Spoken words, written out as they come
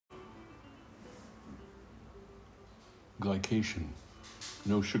Glycation,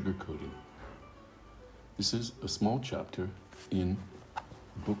 no sugar coating. This is a small chapter in a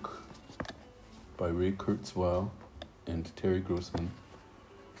book by Ray Kurzweil and Terry Grossman,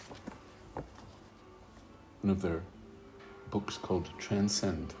 one of their books called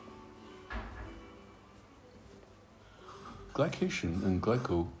Transcend. Glycation and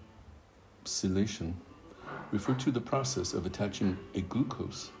glycosylation refer to the process of attaching a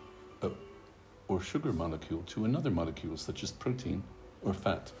glucose or sugar molecule to another molecule, such as protein or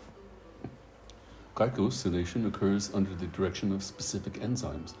fat. Glycosylation occurs under the direction of specific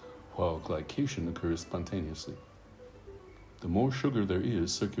enzymes, while glycation occurs spontaneously. The more sugar there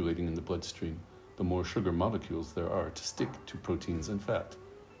is circulating in the bloodstream, the more sugar molecules there are to stick to proteins and fat,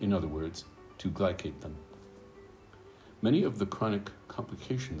 in other words, to glycate them. Many of the chronic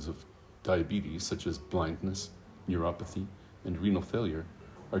complications of diabetes, such as blindness, neuropathy, and renal failure,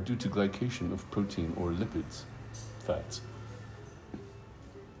 are due to glycation of protein or lipids, fats.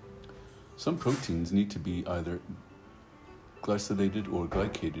 Some proteins need to be either glycosylated or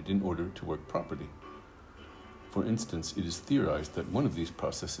glycated in order to work properly. For instance, it is theorized that one of these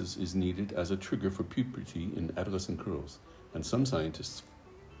processes is needed as a trigger for puberty in adolescent girls, and some scientists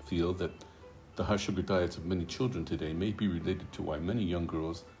feel that the high sugar diets of many children today may be related to why many young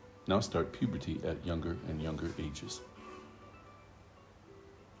girls now start puberty at younger and younger ages.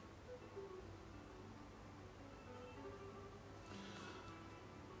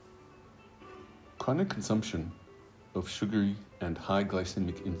 Chronic consumption of sugary and high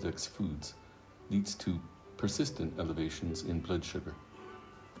glycemic index foods leads to persistent elevations in blood sugar.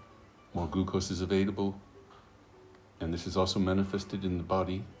 More glucose is available, and this is also manifested in the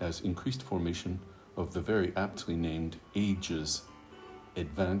body as increased formation of the very aptly named AGEs,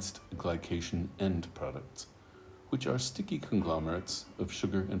 advanced glycation end products, which are sticky conglomerates of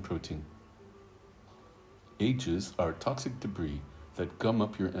sugar and protein. AGEs are toxic debris that gum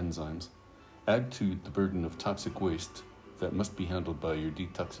up your enzymes, add to the burden of toxic waste that must be handled by your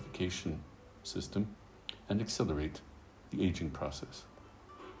detoxification system, and accelerate the aging process.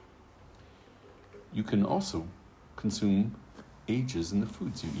 You can also consume AGEs in the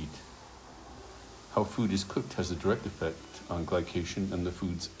foods you eat. How food is cooked has a direct effect on glycation and the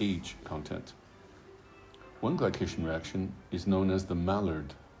food's age content. One glycation reaction is known as the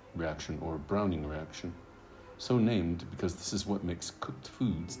Maillard reaction or browning reaction, so named because this is what makes cooked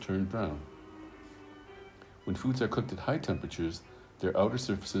foods turn brown. When foods are cooked at high temperatures, their outer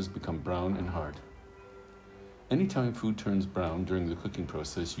surfaces become brown and hard. Anytime food turns brown during the cooking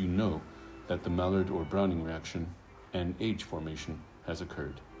process, you know that the Maillard or browning reaction and age formation has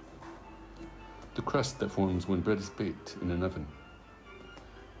occurred. The crust that forms when bread is baked in an oven.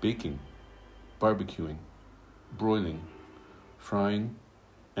 Baking, barbecuing, broiling, frying,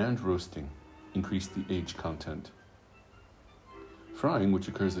 and roasting increase the age content. Frying, which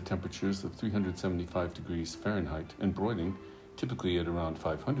occurs at temperatures of 375 degrees Fahrenheit, and broiling, typically at around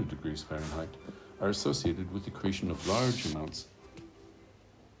 500 degrees Fahrenheit, are associated with the creation of large amounts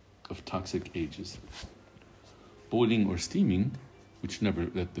of toxic AGEs. Boiling or steaming, which never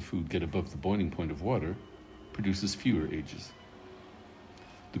let the food get above the boiling point of water, produces fewer AGEs.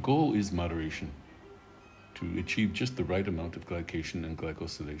 The goal is moderation, to achieve just the right amount of glycation and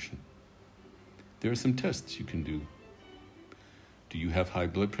glycosylation. There are some tests you can do. Do you have high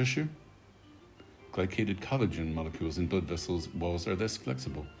blood pressure? Glycated collagen molecules in blood vessels walls are less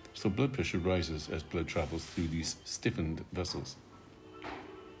flexible, so blood pressure rises as blood travels through these stiffened vessels.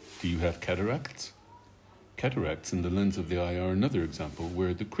 Do you have cataracts? Cataracts in the lens of the eye are another example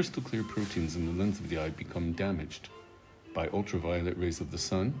where the crystal clear proteins in the lens of the eye become damaged by ultraviolet rays of the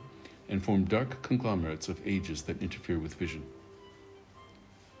sun and form dark conglomerates of AGEs that interfere with vision.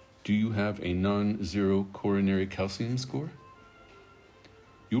 Do you have a non-zero coronary calcium score?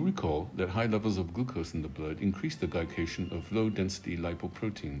 You'll recall that high levels of glucose in the blood increase the glycation of low-density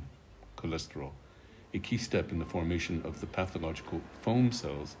lipoprotein, cholesterol, a key step in the formation of the pathological foam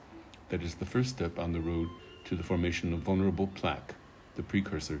cells that is the first step on the road to the formation of vulnerable plaque, the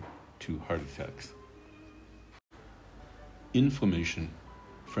precursor to heart attacks. Inflammation,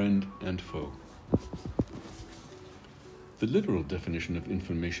 friend and foe. The literal definition of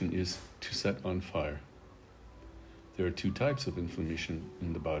inflammation is to set on fire. There are two types of inflammation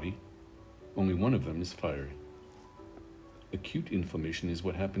in the body. Only one of them is fiery. Acute inflammation is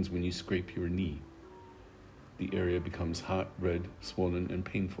what happens when you scrape your knee. The area becomes hot, red, swollen, and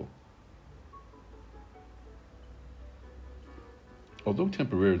painful. Although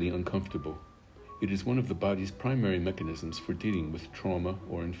temporarily uncomfortable, it is one of the body's primary mechanisms for dealing with trauma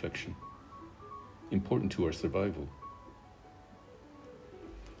or infection, important to our survival.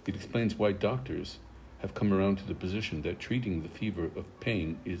 It explains why doctors have come around to the position that treating the fever of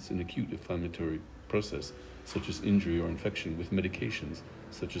pain is an acute inflammatory process, such as injury or infection, with medications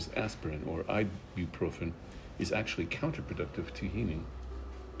such as aspirin or ibuprofen is actually counterproductive to healing.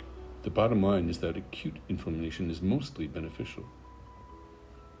 The bottom line is that acute inflammation is mostly beneficial.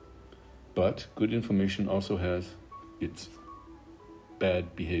 But good inflammation also has its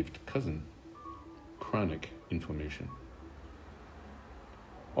bad behaved cousin, chronic inflammation,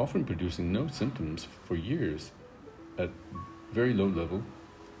 often producing no symptoms for years at very low level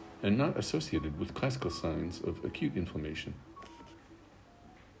and not associated with classical signs of acute inflammation.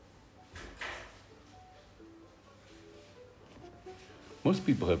 Most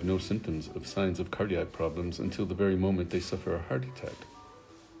people have no symptoms of signs of cardiac problems until the very moment they suffer a heart attack,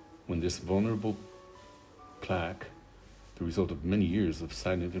 when this vulnerable plaque, the result of many years of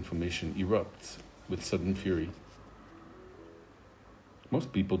silent inflammation, erupts with sudden fury.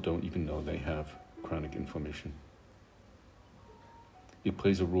 Most people don't even know they have chronic inflammation. It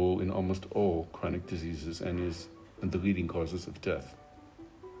plays a role in almost all chronic diseases and is the leading causes of death: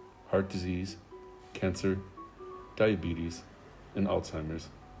 heart disease, cancer, diabetes, and Alzheimer's.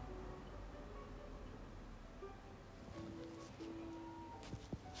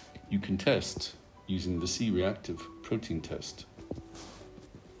 You can test using the C-reactive protein test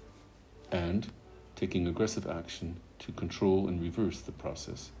and taking aggressive action to control and reverse the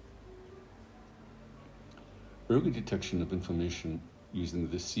process. Early detection of inflammation using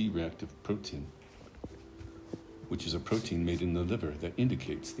the C-reactive protein, which is a protein made in the liver that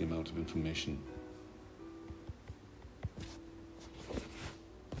indicates the amount of inflammation.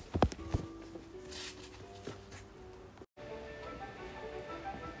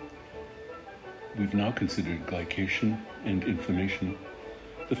 We've now considered glycation and inflammation,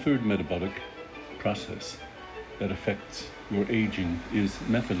 the third metabolic process that affects your aging is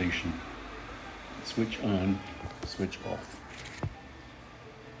methylation. Switch on, switch off.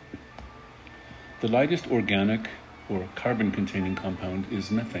 The lightest organic or carbon-containing compound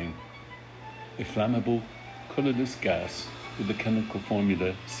is methane, a flammable, colorless gas with the chemical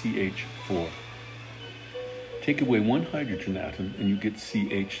formula CH4. Take away one hydrogen atom and you get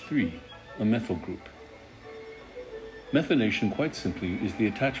CH3, a methyl group. Methylation, quite simply, is the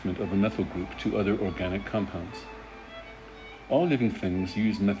attachment of a methyl group to other organic compounds. All living things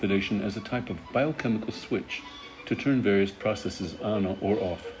use methylation as a type of biochemical switch to turn various processes on or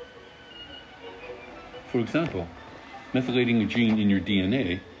off. For example, methylating a gene in your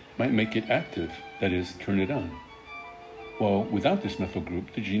DNA might make it active, that is, turn it on, while without this methyl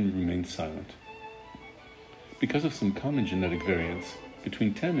group, the gene remains silent. Because of some common genetic variants,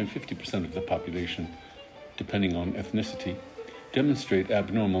 between 10 and 50% of the population, depending on ethnicity, demonstrate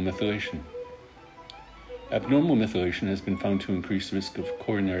abnormal methylation. Abnormal methylation has been found to increase risk of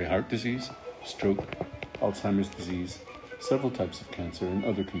coronary heart disease, stroke, Alzheimer's disease, several types of cancer, and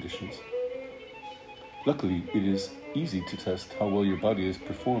other conditions. Luckily, it is easy to test how well your body is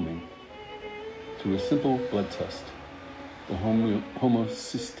performing through a simple blood test, the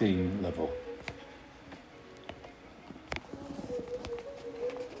homocysteine level.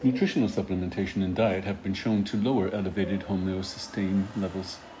 Nutritional supplementation and diet have been shown to lower elevated homocysteine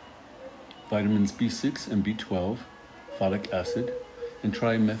levels. Vitamins B6 and B12, folic acid, and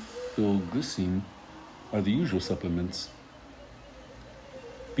trimethylglycine are the usual supplements.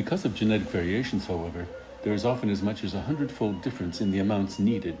 Because of genetic variations, however, there is often as much as 100-fold difference in the amounts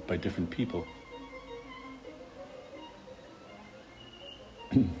needed by different people.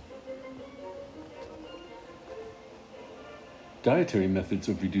 Dietary methods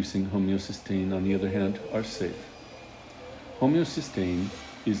of reducing homocysteine, on the other hand, are safe. Homocysteine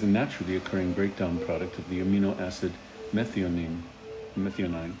is a naturally occurring breakdown product of the amino acid methionine.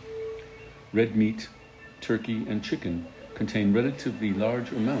 Red meat, turkey, and chicken contain relatively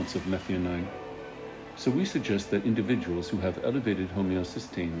large amounts of methionine, so we suggest that individuals who have elevated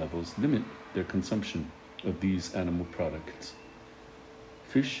homocysteine levels limit their consumption of these animal products.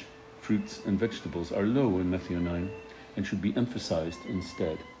 Fish, fruits, and vegetables are low in methionine and should be emphasized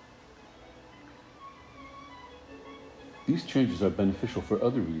instead. These changes are beneficial for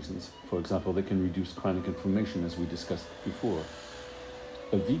other reasons. For example, they can reduce chronic inflammation, as we discussed before.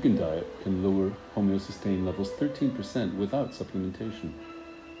 A vegan diet can lower homocysteine levels 13% without supplementation.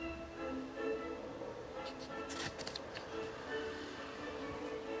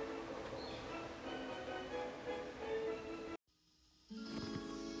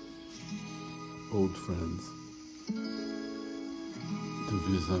 Old friends, de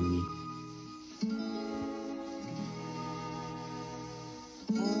vieux amis.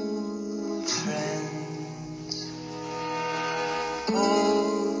 Old friends,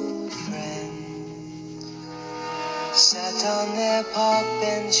 old friends. sat on their park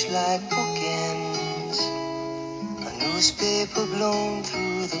bench like bookends. A newspaper blown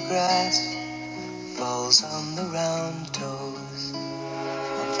through the grass falls on the round toes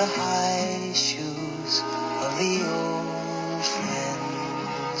of the high shoes of the old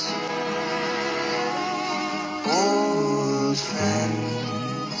friends. Old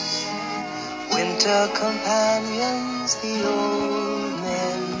friends, winter companions, the old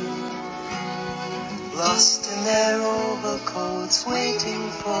men, lost in their overcoats, waiting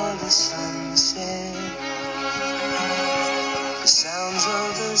for the sunset. The sounds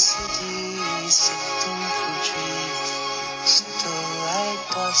of the city sifting through trees settle like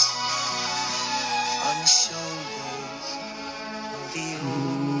dust on the shoulders of the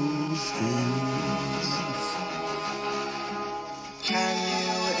old friends. Can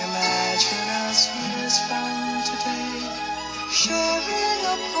you imagine us years from today, sharing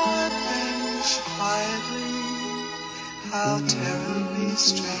a park bench quietly? How terribly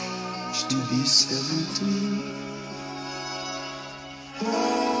strange to be 70.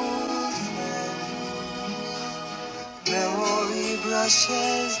 Old friends, memory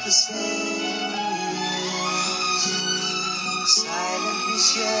brushes the same years, silently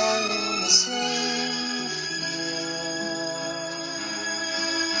sharing the same fear.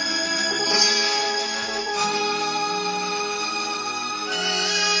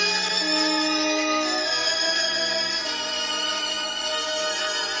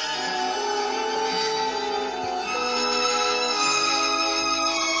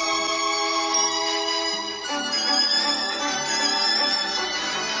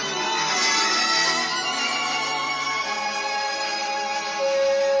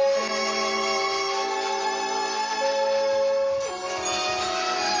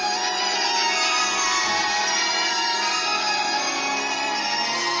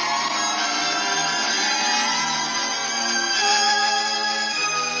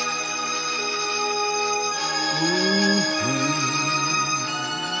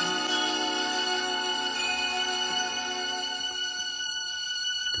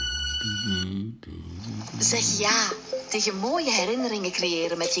 Zeg ja tegen mooie herinneringen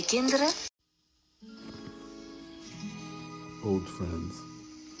creëren met je kinderen. Old friends,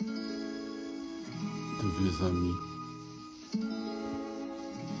 de vieux amis.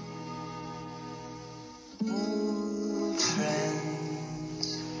 Old friends,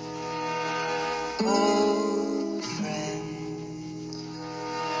 old friends,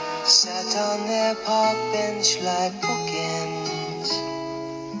 sat on their park bench like bookends.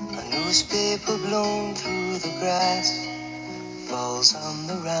 A newspaper blown through the grass falls on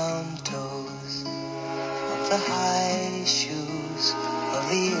the round toes of the high shoes of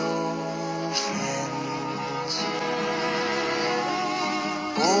the old friends.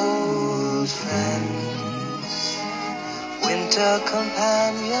 Old friends, winter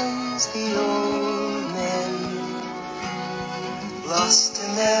companions, the old men, lost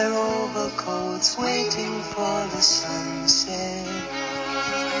in their overcoats, waiting for the sunset.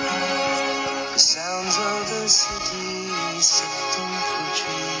 The sounds of the city sifting through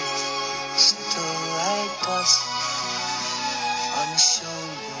trees settle like dust on the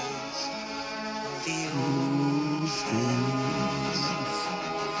shoulders of the old friends.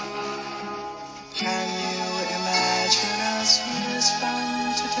 Can you imagine us years from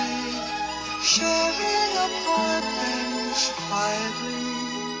today, sharing a park bench quietly?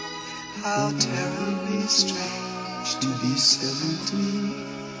 How terribly strange to be 70.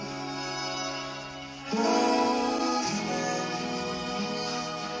 Old friends,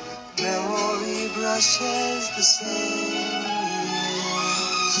 memory brushes the same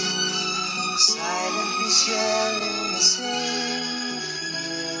years, silently sharing the same fear.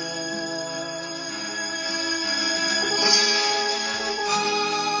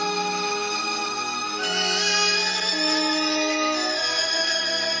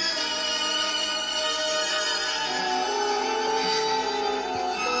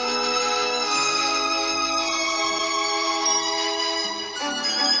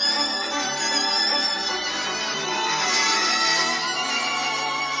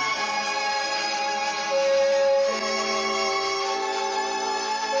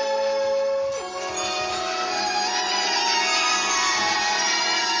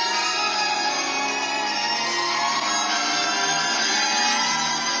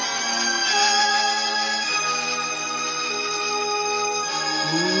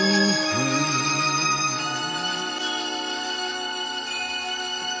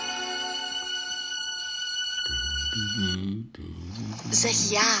 Zeg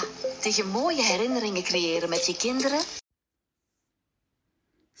ja tegen mooie herinneringen creëren met je kinderen.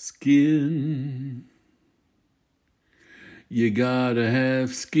 Skin You gotta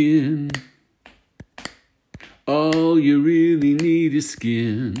have skin. All you really need is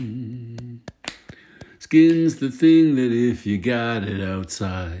skin. Skin's the thing that if you got it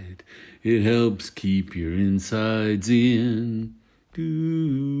outside, it helps keep your insides in.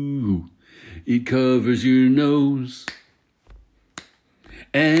 Ooh. It covers your nose,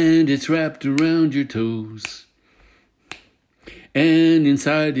 and it's wrapped around your toes. And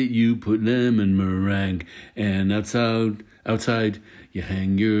inside it you put lemon meringue, and outside you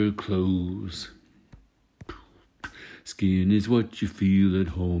hang your clothes. Skin is what you feel at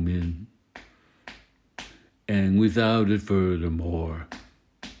home in, and without it furthermore,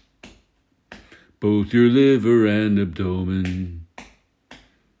 both your liver and abdomen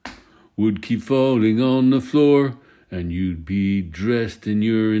would keep falling on the floor, and you'd be dressed in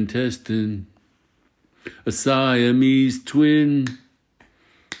your intestine. A Siamese twin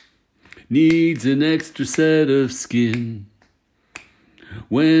needs an extra set of skin.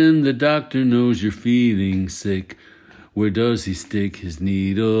 When the doctor knows you're feeling sick, where does he stick his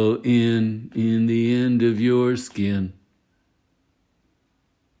needle in the end of your skin?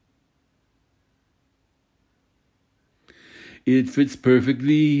 It fits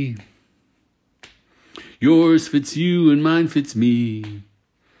perfectly. Yours fits you and mine fits me.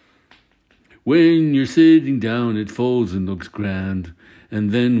 When you're sitting down, it folds and looks grand.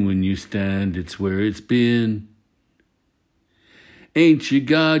 And then when you stand, it's where it's been. Ain't you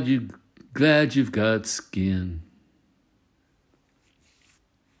glad you've got skin?